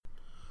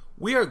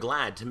We are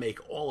glad to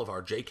make all of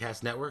our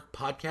JCast Network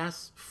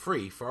podcasts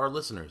free for our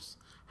listeners.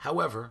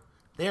 However,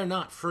 they are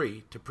not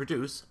free to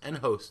produce and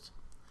host.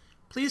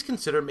 Please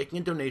consider making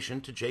a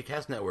donation to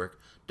JCast Network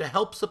to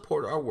help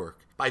support our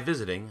work by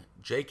visiting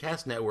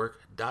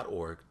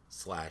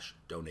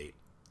jcastnetwork.org/donate.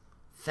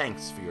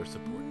 Thanks for your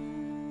support.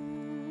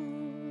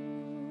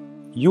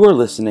 You are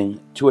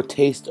listening to A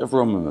Taste of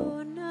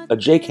Romemu, a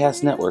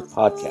JCast Network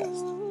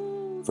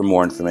podcast. For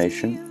more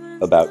information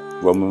about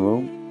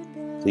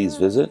Romemu, please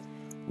visit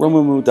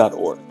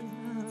romemu.org.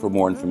 For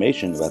more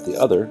information about the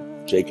other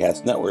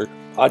JCast Network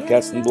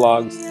podcasts and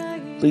blogs,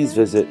 please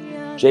visit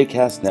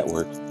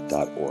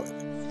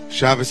jcastnetwork.org.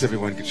 Shabbos,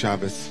 everyone. Good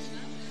Shabbos.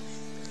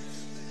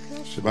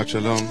 Shabbat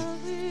Shalom.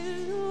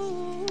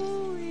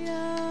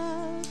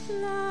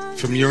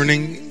 From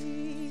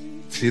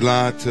yearning,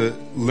 tefillah, to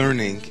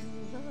learning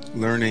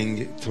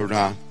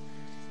Torah.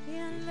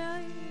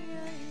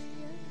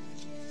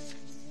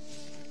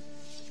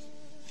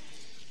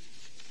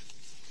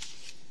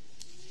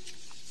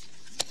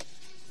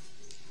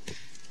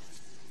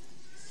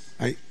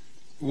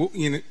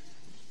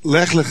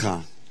 Lech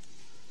Lecha.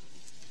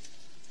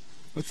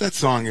 What's that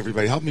song,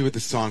 everybody? Help me with the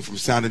song from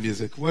Sound of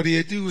Music. What do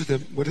you do with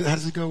it? How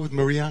does it go with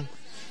Maria?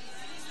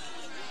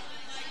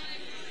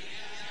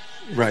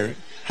 Right.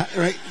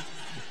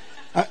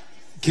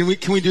 Can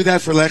we do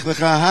that for Lech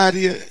Lecha?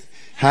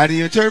 How do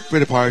you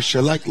interpret a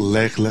parsha like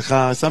Lech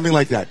Lecha? Something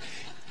like that.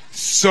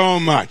 So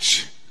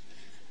much,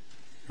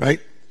 right?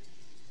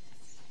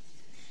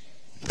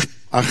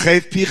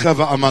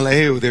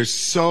 There's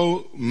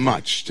so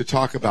much to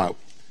talk about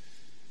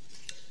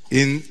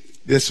in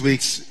this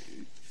week's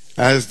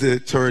As the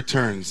Torah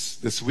Turns,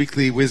 this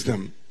weekly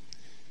wisdom.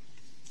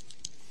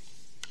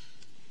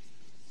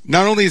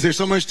 Not only is there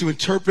so much to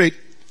interpret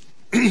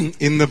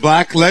in the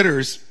black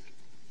letters,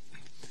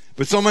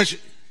 but so much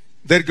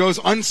that goes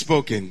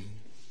unspoken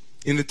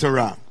in the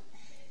Torah.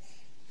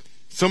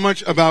 So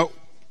much about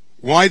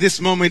why this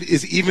moment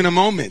is even a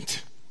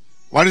moment.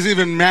 Why does it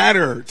even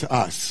matter to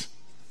us?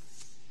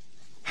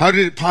 How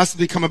did it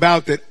possibly come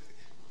about that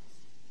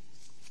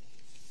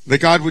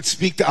God would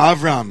speak to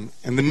Avram,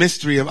 and the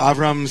mystery of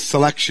Avram's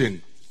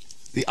selection,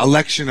 the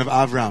election of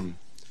Avram,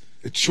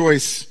 the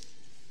choice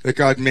that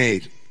God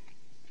made?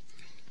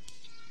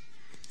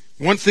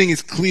 One thing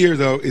is clear,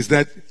 though, is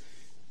that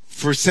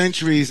for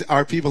centuries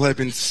our people have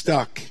been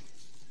stuck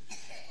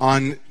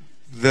on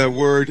the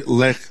word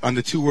lech, on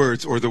the two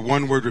words, or the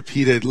one word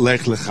repeated,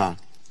 Lech Lecha.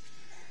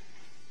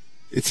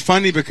 It's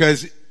funny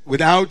because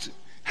without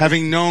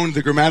having known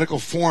the grammatical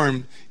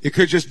form, it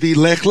could just be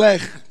Lech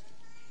Lech,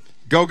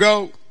 go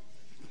go.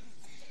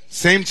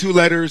 Same two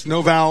letters,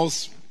 no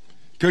vowels.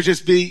 Could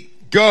just be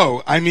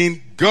go. I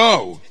mean,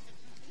 go.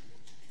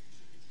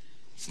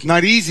 It's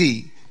not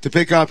easy to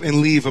pick up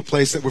and leave a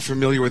place that we're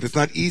familiar with. It's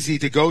not easy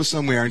to go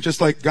somewhere. And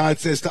just like God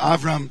says to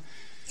Avram,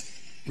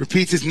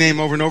 repeats his name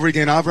over and over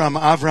again,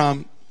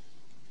 Avram,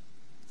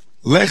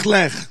 Lech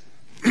Lech.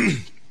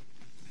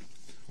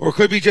 Or it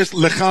could be just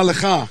Lecha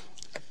Lecha.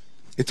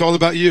 It's all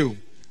about you.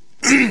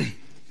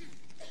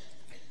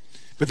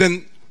 But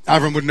then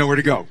Avram wouldn't know where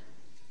to go.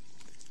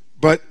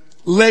 But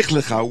Lech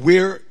Lecha,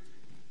 where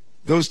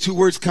those two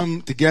words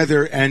come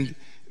together and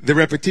the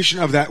repetition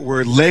of that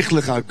word, Lech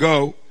Lecha,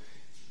 go,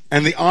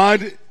 and the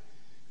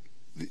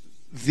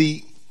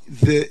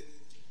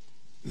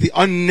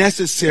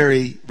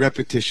unnecessary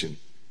repetition,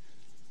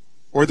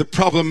 or the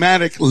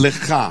problematic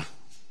Lecha,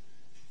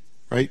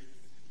 right?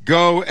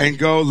 Go and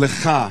go,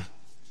 Lecha.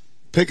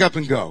 Pick up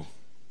and go.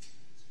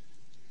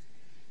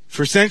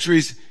 For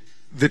centuries,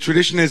 the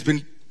tradition has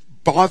been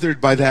bothered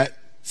by that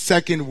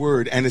second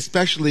word, and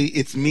especially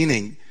its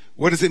meaning.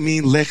 What does it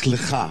mean, Lech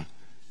Lecha?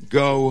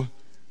 Go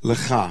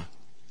Lecha.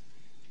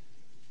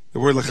 The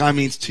word Lecha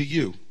means to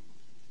you.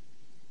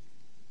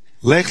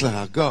 Lech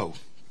Lecha, go.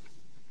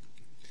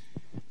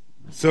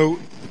 So,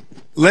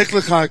 Lech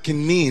Lecha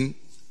can mean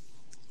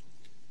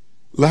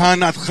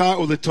Lahanatcha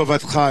or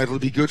Letovatcha, it'll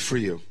be good for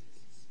you.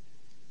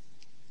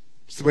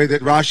 It's the way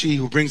that Rashi,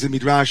 who brings the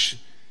Midrash,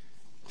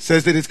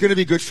 says that it's going to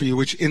be good for you,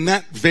 which in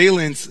that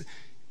valence,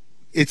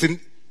 it's a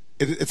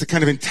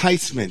kind of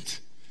enticement.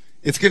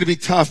 It's going to be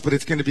tough, but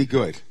it's going to be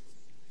good.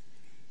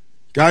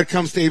 God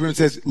comes to Abraham and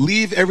says,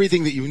 leave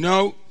everything that you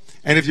know,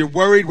 and if you're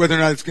worried whether or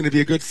not it's going to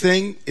be a good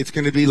thing, it's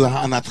going to be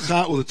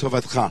Lahanatcha or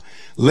Letovatcha.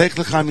 Lech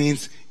Lecha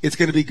means it's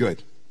going to be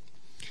good.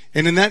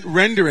 And in that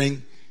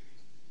rendering,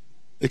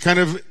 it kind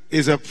of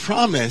is a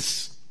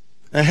promise,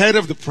 ahead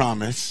of the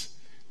promise,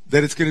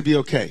 that it's going to be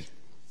okay.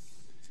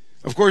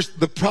 Of course,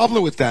 the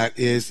problem with that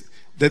is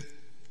that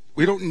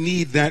we don't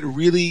need that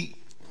really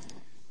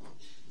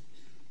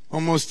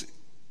almost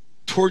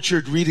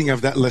tortured reading of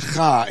that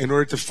Lecha in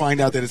order to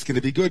find out that it's going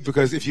to be good,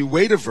 because if you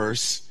wait a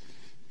verse,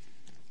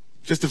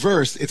 just a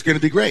verse, it's going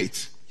to be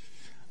great.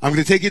 I'm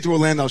going to take you to a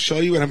land I'll show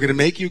you, and I'm going to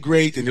make you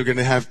great, and you're going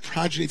to have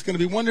progeny. It's going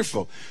to be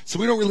wonderful. So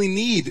we don't really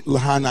need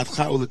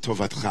Lahanatcha or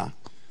Letovatcha.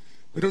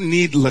 We don't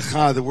need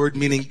Lecha, the word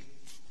meaning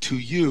to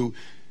you,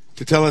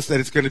 to tell us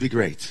that it's going to be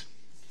great.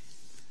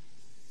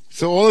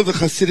 So all of the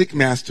Hasidic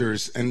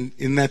masters, and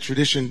in that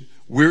tradition,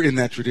 we're in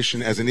that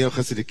tradition as a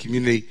Neo-Hasidic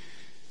community.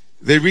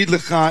 They read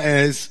Lecha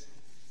as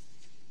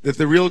that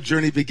the real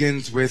journey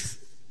begins with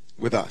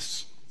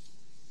us.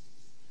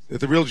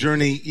 That the real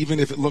journey, even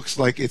if it looks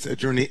like it's a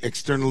journey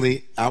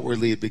externally,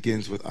 outwardly, it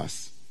begins with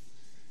us.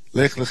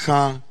 Lech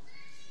Lecha,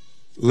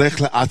 Lech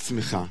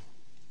Le'atzmicha.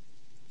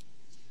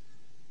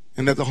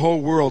 And that the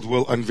whole world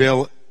will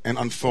unveil and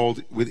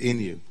unfold within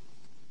you.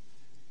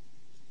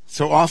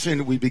 So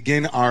often we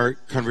begin our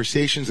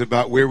conversations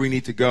about where we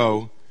need to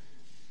go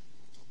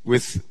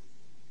with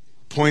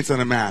points on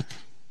a map.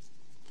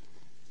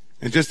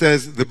 And just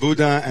as the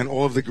Buddha and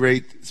all of the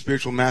great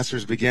spiritual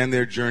masters began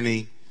their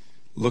journey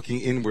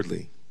looking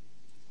inwardly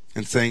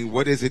and saying,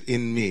 what is it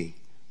in me?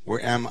 Where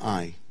am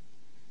I?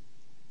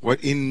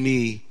 What in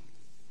me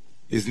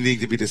is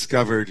needing to be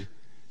discovered?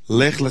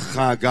 Lech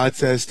Lecha, God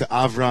says to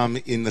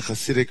Avram in the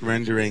Hasidic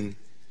rendering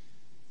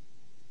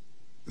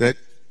that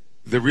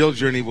the real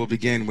journey will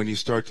begin when you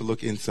start to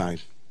look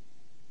inside.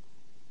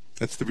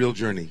 That's the real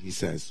journey, he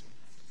says.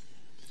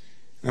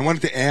 And I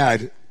wanted to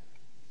add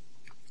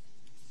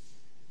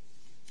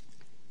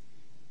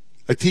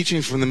a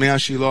teaching from the Mea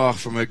Shiloh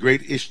from a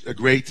great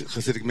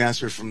Hasidic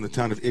master from the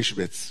town of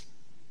Ishbitz.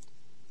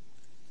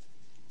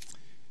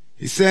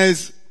 He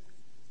says,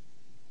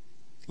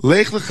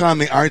 Lech Lecha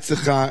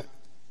me'artzecha,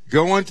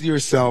 go unto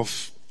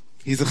yourself.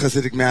 He's a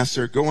Hasidic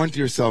master. Go unto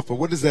yourself. But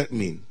what does that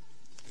mean?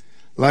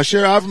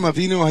 Lasher Avram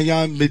Avinu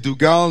haya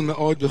medugal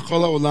me'od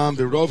b'chol ha'olam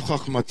b'rov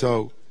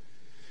chachmato.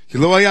 Ki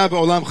lo haya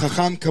ba'olam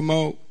chacham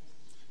kamo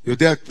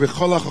yodea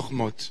b'chol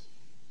ha'chachmot. It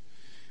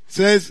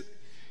says,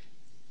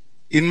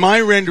 in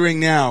my rendering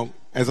now,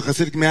 as a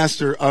Hasidic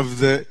master of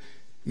the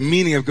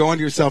meaning of go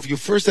unto yourself, you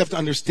first have to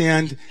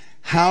understand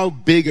how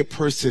big a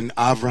person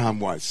Avraham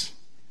was.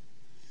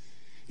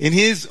 In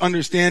his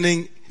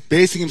understanding,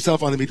 basing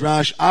himself on the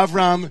Midrash,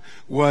 Avram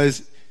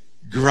was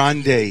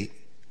grande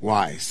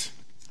wise.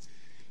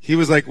 He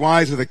was like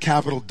wise with a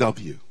capital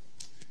W.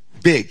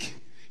 Big.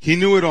 He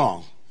knew it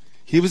all.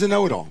 He was a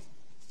know-it-all.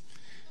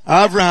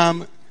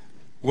 Avraham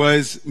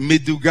was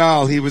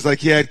midugal. He was like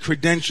he had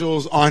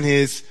credentials on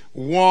his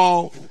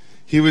wall.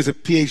 He was a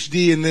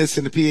PhD in this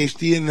and a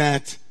PhD in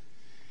that.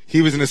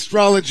 He was an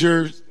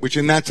astrologer, which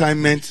in that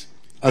time meant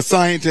a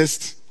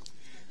scientist.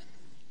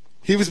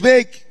 He was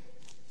big.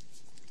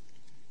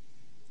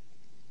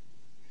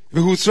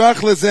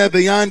 והוצרך לזה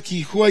ביין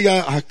כי הוא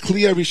היה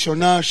הכלי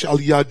הראשונה שעל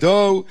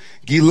ידו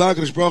גילה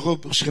הקדוש ברוך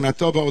הוא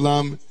שכינתו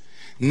בעולם.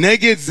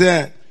 נגד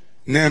זה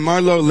נאמר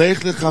לו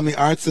לך לך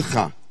מארצך.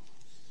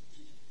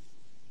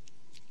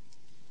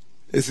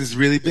 This is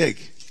really big.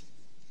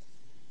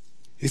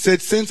 He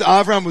said since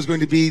Avram was going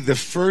to be the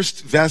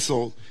first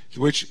vessel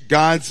to which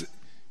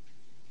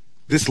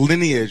this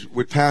lineage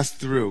would pass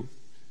through,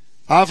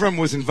 Avram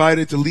was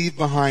invited to leave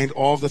behind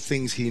all the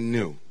things he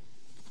knew.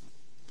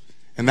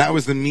 And that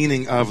was the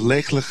meaning of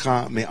Lech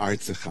Lecha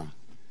me'artzecha.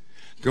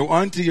 Go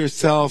unto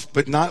yourself,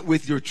 but not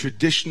with your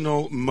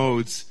traditional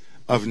modes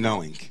of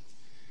knowing.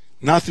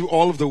 Not through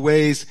all of the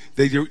ways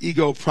that your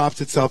ego props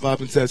itself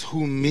up and says,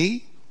 who,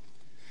 me?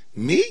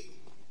 Me?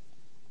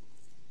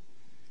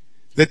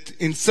 That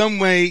in some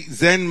way,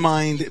 Zen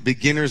mind,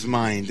 beginner's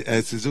mind,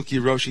 as Suzuki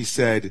Roshi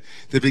said,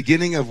 the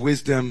beginning of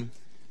wisdom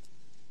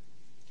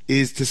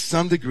is to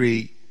some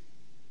degree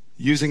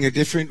using a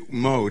different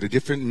mode, a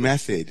different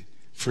method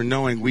for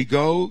knowing. We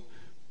go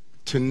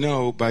to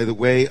know by the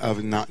way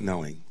of not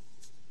knowing,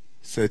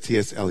 said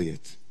T.S.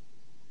 Eliot.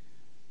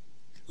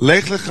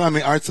 Lech lecha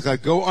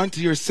me'artzecha, go unto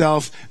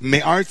yourself,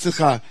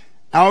 me'artzecha,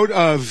 out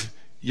of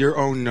your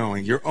own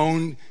knowing, your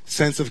own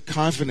sense of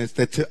confidence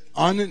that to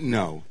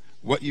unknow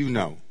what you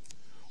know,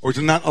 or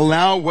to not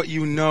allow what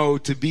you know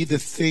to be the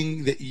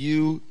thing that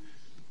you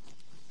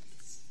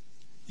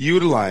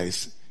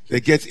utilize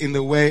that gets in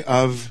the way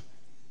of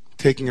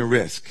taking a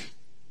risk.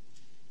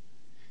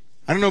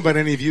 I don't know about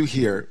any of you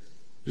here,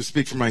 to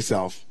speak for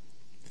myself.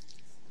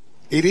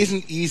 It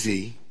isn't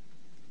easy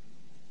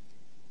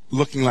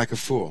looking like a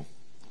fool.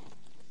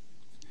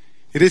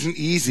 It isn't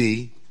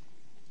easy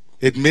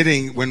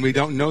admitting when we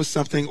don't know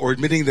something, or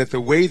admitting that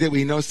the way that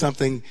we know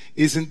something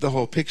isn't the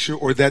whole picture,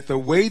 or that the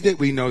way that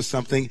we know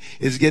something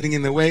is getting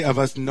in the way of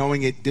us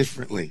knowing it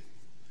differently.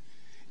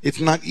 It's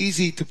not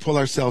easy to pull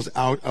ourselves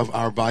out of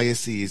our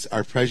biases,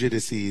 our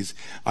prejudices,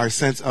 our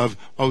sense of,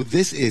 oh,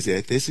 this is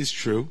it, this is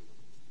true.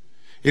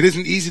 It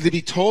isn't easy to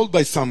be told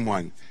by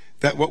someone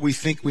that what we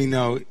think we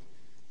know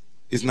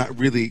is not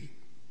really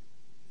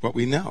what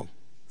we know.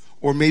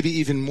 Or maybe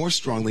even more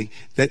strongly,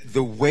 that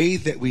the way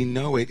that we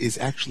know it is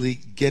actually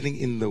getting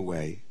in the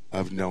way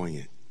of knowing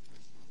it.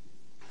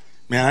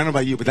 Man, I don't know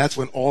about you, but that's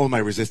when all of my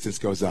resistance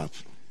goes up.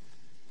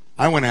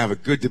 I want to have a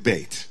good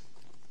debate.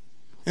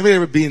 Anybody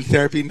ever be in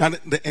therapy? Not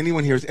that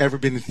anyone here has ever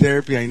been in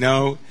therapy, I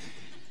know.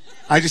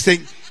 I just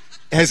think,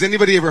 has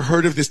anybody ever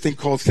heard of this thing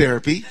called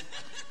therapy?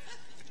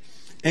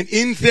 And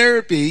in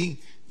therapy,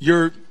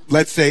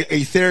 let's say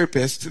a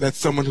therapist, that's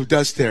someone who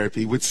does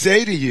therapy, would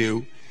say to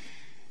you,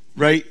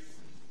 right,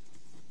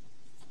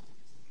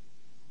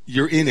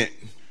 you're in it.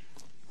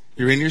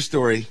 You're in your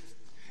story.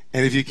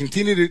 And if you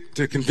continue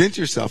to convince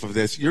yourself of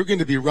this, you're going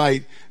to be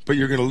right, but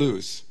you're going to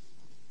lose.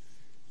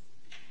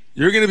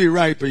 You're going to be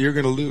right, but you're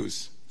going to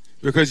lose.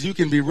 Because you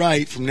can be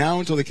right from now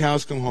until the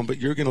cows come home, but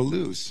you're going to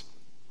lose.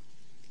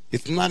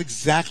 It's not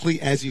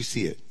exactly as you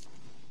see it.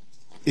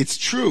 It's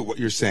true what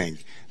you're saying,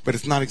 but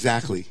it's not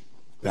exactly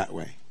that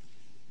way.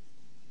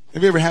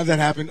 Have you ever had that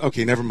happen?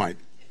 Okay, never mind.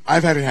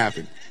 I've had it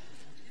happen.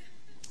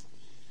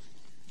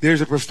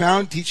 There's a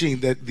profound teaching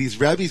that these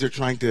rabbis are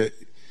trying to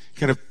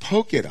kind of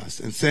poke at us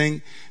and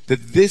saying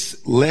that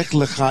this Lech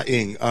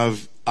Lecha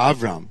of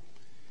Avram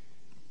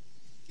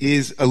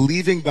is a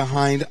leaving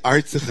behind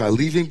Artzecha,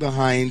 leaving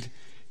behind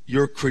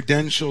your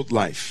credentialed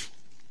life,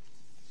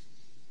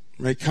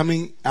 right?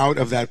 Coming out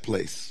of that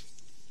place.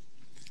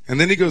 And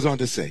then he goes on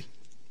to say,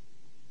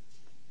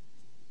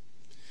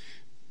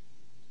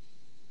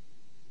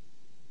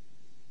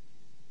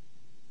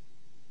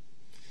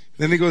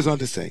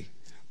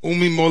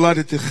 Umi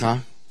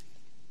moladetecha,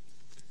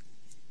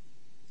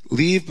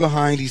 leave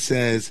behind, he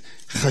says,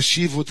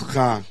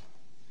 chashivutcha,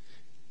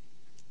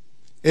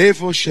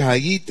 evo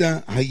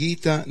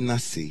hayita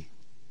nasi,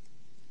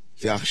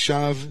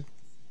 ve'achshav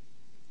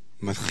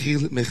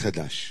matchil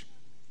mechadash.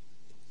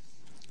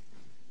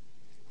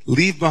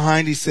 Leave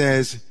behind, he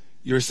says,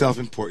 your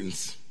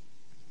self-importance.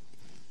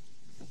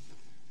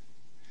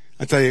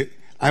 I tell you,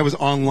 I was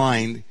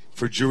online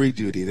for jury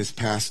duty this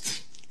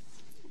past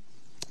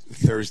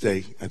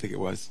Thursday, I think it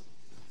was.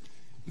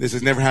 This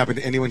has never happened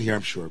to anyone here,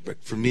 I'm sure,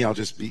 but for me, I'll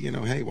just be,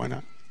 hey, why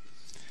not?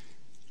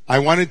 I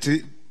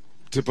wanted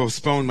to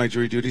postpone my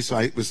jury duty, so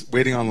I was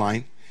waiting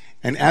online.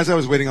 And as I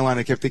was waiting online,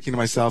 I kept thinking to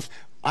myself,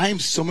 I am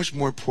so much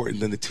more important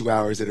than the 2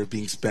 hours that are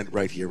being spent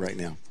right here, right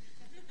now.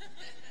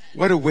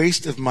 What a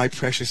waste of my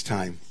precious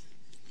time.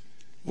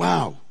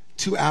 Wow,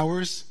 2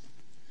 hours?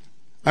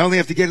 I only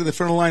have to get to the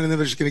front of the line, and then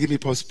they're just going to give me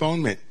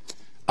postponement.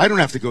 I don't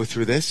have to go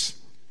through this.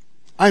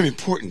 I'm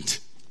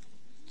important.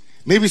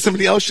 Maybe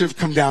somebody else should have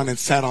come down and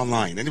sat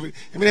online. Anybody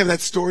have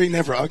that story?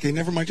 Never. Okay,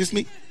 never mind. Just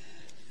me.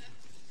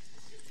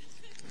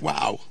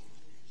 Wow.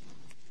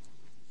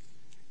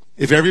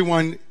 If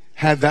everyone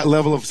had that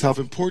level of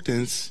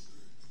self-importance,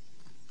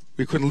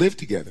 we couldn't live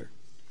together.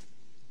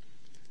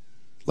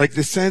 Like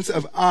the sense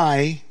of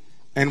I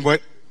and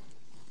what,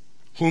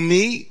 who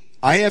me,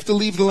 I have to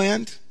leave the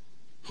land?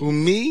 Who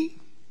me?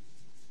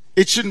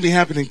 It shouldn't be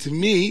happening to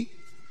me.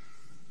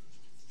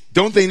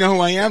 Don't they know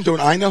who I am?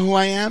 Don't I know who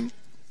I am?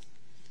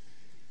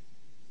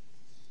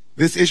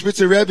 This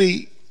Ishbitzer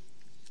Rebbe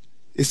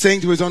is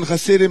saying to his own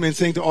Hasidim and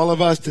saying to all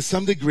of us, to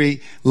some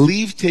degree,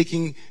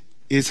 leave-taking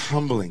is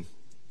humbling.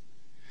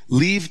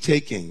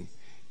 Leave-taking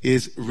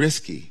is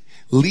risky.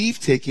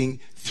 Leave-taking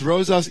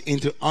throws us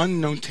into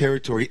unknown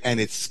territory, and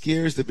it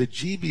scares the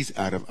bejeebies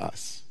out of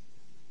us.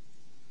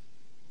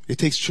 It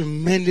takes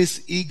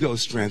tremendous ego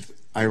strength,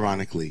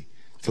 ironically,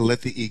 to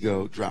let the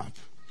ego drop.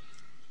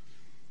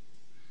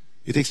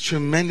 It takes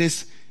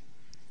tremendous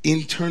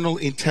internal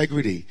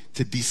integrity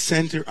to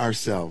decenter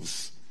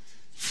ourselves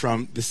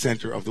from the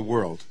center of the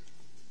world.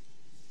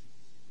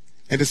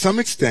 And to some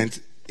extent,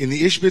 in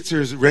the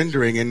Ishbitzer's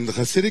rendering and the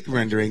Hasidic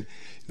rendering,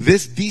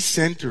 this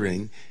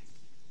decentering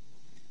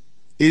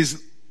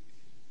is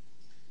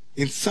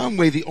in some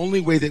way the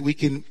only way that we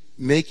can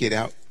make it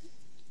out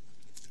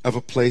of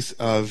a place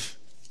of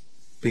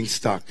being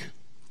stuck.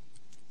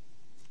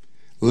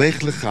 Lech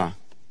Lecha.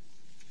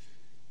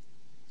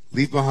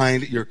 Leave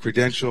behind your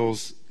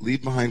credentials,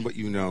 leave behind what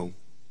you know,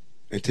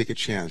 and take a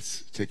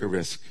chance, take a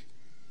risk.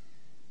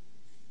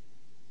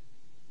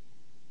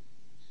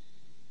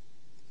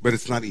 But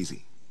it's not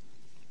easy.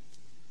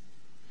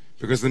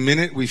 Because the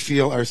minute we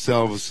feel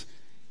ourselves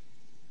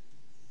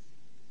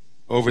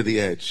over the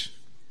edge,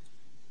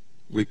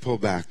 we pull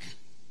back,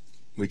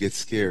 we get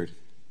scared.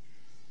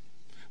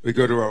 We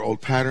go to our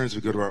old patterns,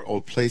 we go to our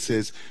old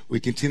places,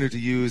 we continue to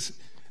use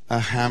a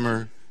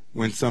hammer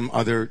when some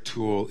other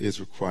tool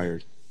is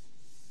required.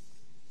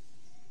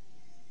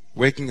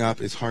 Waking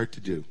up is hard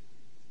to do.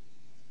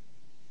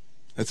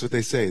 That's what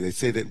they say. They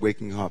say that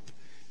waking up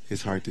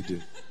is hard to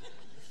do.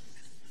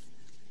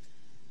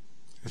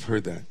 I've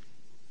heard that.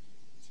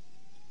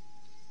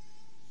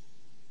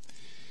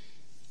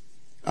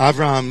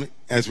 Avraham,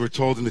 as we're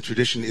told in the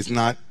tradition, is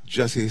not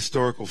just a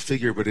historical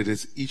figure, but it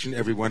is each and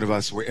every one of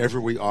us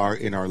wherever we are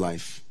in our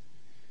life.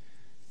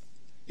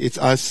 It's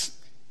us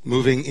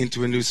moving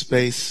into a new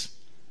space.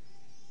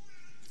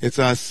 It's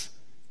us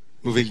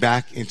moving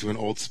back into an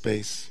old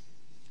space.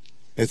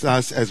 It's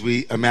us as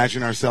we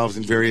imagine ourselves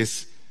in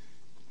various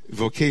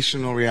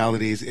vocational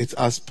realities. It's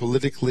us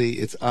politically.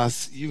 It's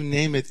us, you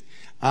name it.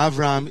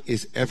 Avram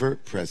is ever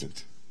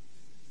present.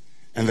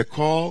 And the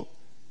call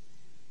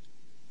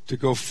to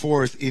go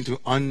forth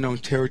into unknown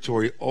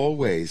territory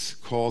always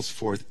calls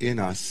forth in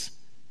us,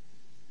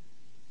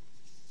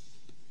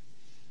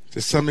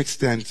 to some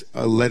extent,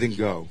 a letting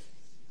go,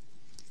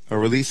 a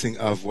releasing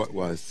of what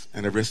was,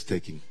 and a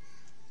risk-taking.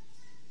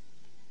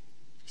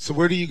 So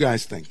where do you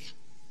guys think?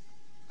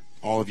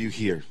 All of you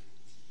here.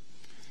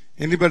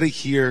 Anybody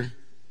here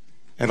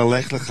at a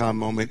Lech Lecha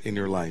moment in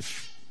your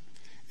life?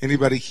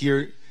 Anybody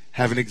here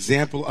have an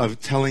example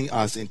of telling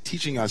us and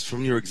teaching us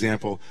from your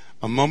example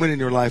a moment in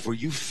your life where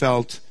you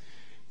felt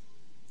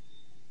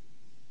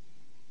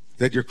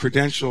that your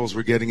credentials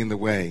were getting in the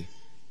way,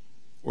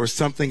 or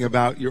something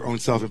about your own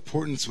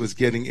self-importance was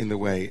getting in the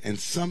way, and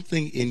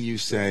something in you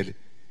said,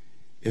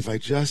 if I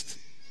just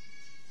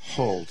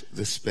hold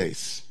this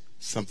space,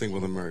 something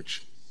will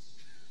emerge.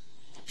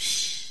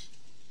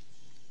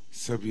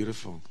 So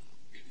beautiful.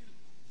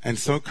 And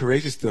so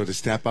courageous, though, to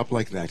step up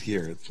like that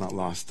here. It's not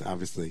lost,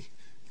 obviously.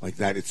 Like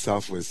that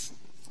itself was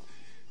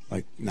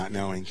like not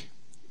knowing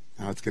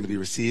how it's going to be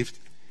received.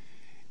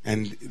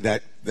 And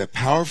that the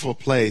powerful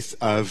place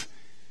of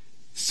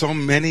so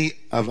many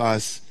of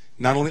us,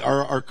 not only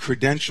are our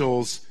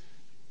credentials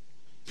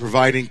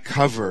providing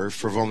cover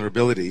for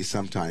vulnerability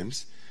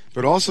sometimes,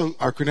 but also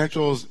our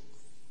credentials,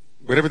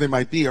 whatever they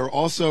might be, are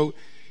also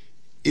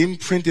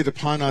imprinted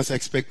upon us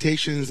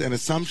expectations and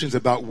assumptions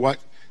about what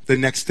the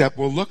next step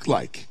will look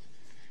like.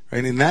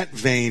 Right? In that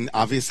vein,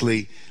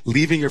 obviously,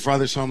 leaving your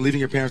father's home, leaving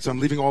your parents' home,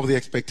 leaving all of the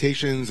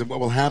expectations of what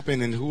will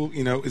happen and who,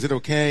 is it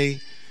okay?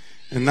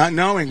 And not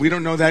knowing, we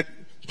don't know that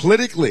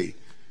politically.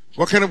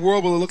 What kind of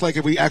world will it look like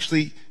if we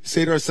actually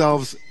say to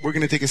ourselves, we're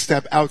going to take a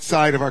step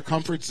outside of our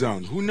comfort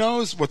zone? Who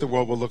knows what the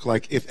world will look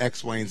like if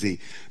X, Y, and Z?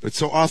 But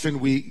so often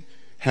we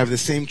have the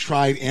same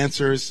tried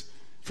answers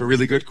for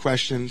really good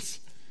questions,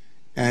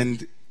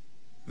 and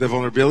the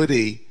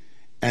vulnerability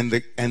and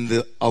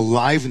the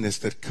aliveness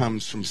that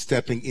comes from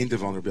stepping into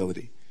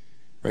vulnerability.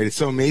 Right? It's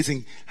so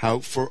amazing how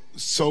for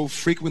so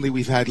frequently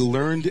we've had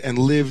learned and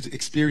lived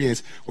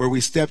experience where we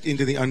stepped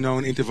into the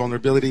unknown, into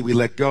vulnerability. We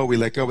let go, we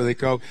let go, we let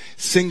go.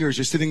 Singers,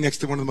 you're sitting next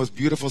to one of the most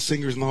beautiful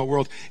singers in the whole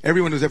world.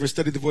 Everyone who's ever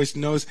studied the voice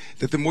knows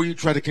that the more you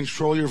try to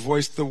control your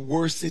voice, the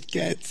worse it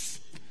gets.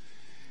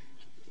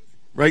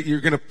 Right?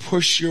 You're going to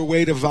push your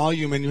way to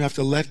volume and you have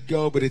to let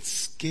go, but it's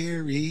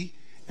scary.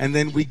 And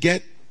then we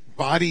get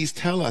bodies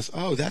tell us,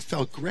 oh, that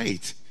felt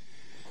great.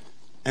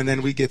 And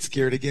then we get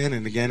scared again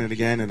and again and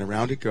again, and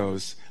around it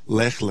goes.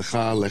 Lech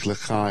Lecha, Lech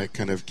Lecha. It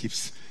kind of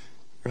keeps,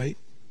 right?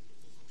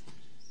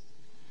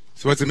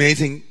 So what's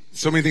amazing,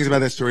 so many things about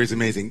that story is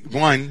amazing.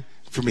 One,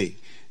 for me,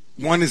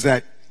 one is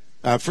that,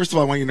 first of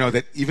all, I want you to know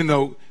that even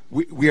though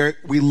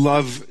we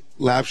love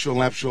Lab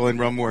Shul and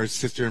Romemu,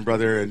 sister and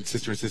brother and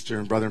sister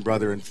and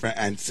brother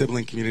and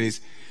sibling communities,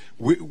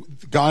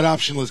 God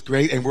optional is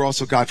great, and we're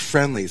also God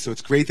friendly. So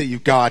it's great that you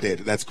Godded.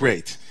 That's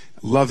great.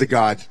 Love the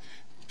God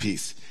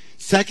piece.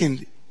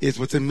 Second is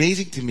what's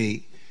amazing to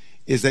me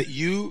is that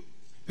you,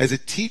 as a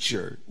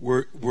teacher,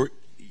 were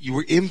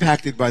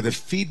impacted by the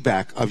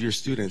feedback of your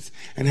students.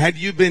 And had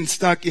you been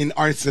stuck in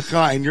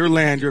Artzecha, in your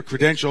land, your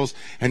credentials,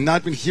 and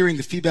not been hearing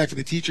the feedback from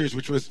the teachers,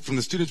 which was from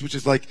the students, which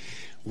is like,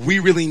 we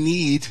really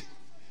need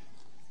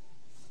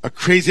a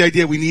crazy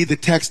idea. We need the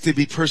text to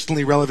be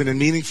personally relevant and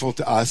meaningful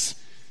to us.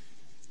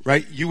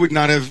 Right? You would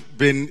not have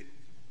been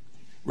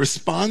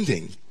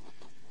responding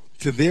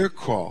to their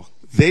call.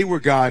 They were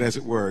God, as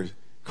it were,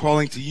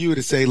 calling to you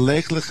to say,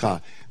 Lech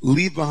Lecha,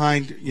 leave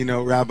behind,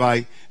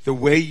 Rabbi, the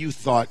way you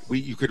thought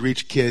you could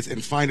reach kids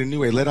and find a new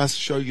way. Let us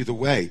show you the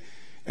way.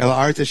 El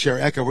Arta Sher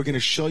Eka, we're going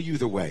to show you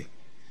the way.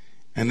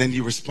 And then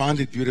you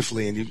responded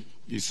beautifully and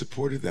you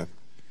supported them.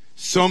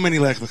 So many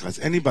Lech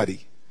Lechas.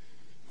 Anybody?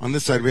 On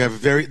this side, we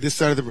have this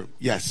side of the room.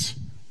 Yes.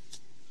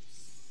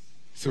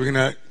 So we're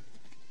going to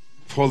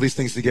pull these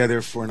things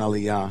together for an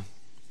aliyah.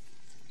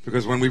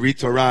 Because when we read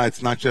Torah,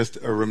 it's not just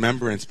a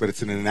remembrance, but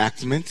it's an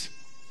enactment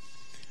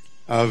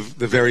of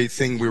the very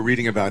thing we're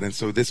reading about. And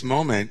so this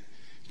moment,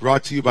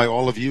 brought to you by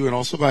all of you, and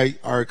also by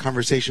our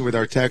conversation with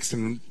our text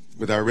and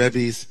with our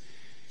Rebbes,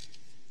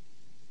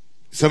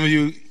 some of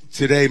you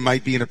today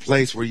might be in a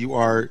place where you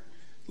are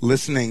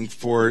listening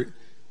for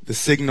the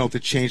signal to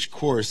change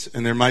course,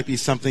 and there might be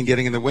something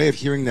getting in the way of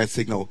hearing that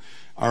signal.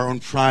 Our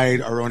own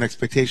pride, our own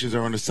expectations,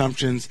 our own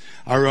assumptions,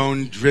 our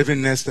own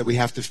drivenness that we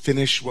have to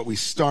finish what we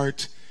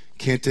start,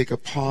 can't take a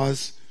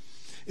pause.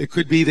 It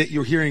could be that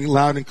you're hearing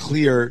loud and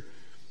clear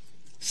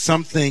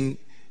something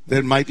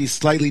that might be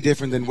slightly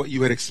different than what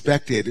you had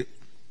expected,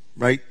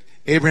 right?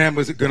 Abraham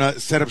was going to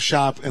set up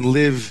shop and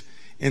live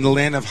in the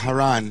land of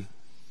Haran,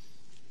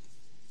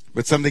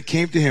 but something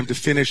came to him to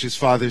finish his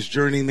father's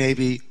journey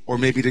maybe, or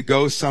maybe to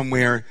go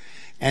somewhere,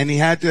 and he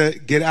had to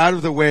get out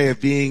of the way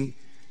of being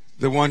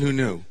the one who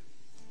knew,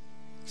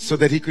 so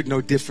that he could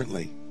know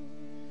differently.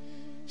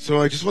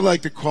 So I just would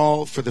like to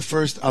call for the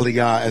first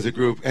aliyah as a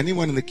group,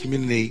 anyone in the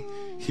community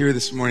here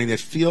this morning that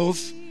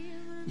feels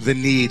the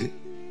need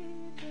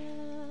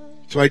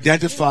to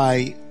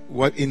identify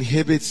what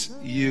inhibits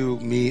you,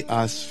 me,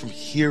 us from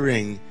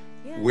hearing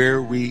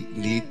where we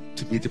need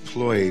to be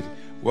deployed,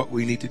 what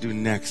we need to do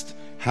next,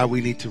 how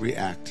we need to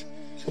react.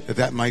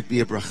 That might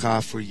be a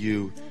bracha for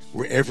you.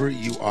 Wherever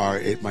you are,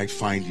 it might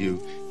find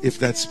you. If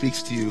that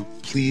speaks to you,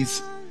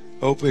 please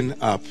open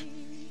up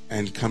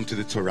and come to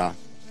the Torah.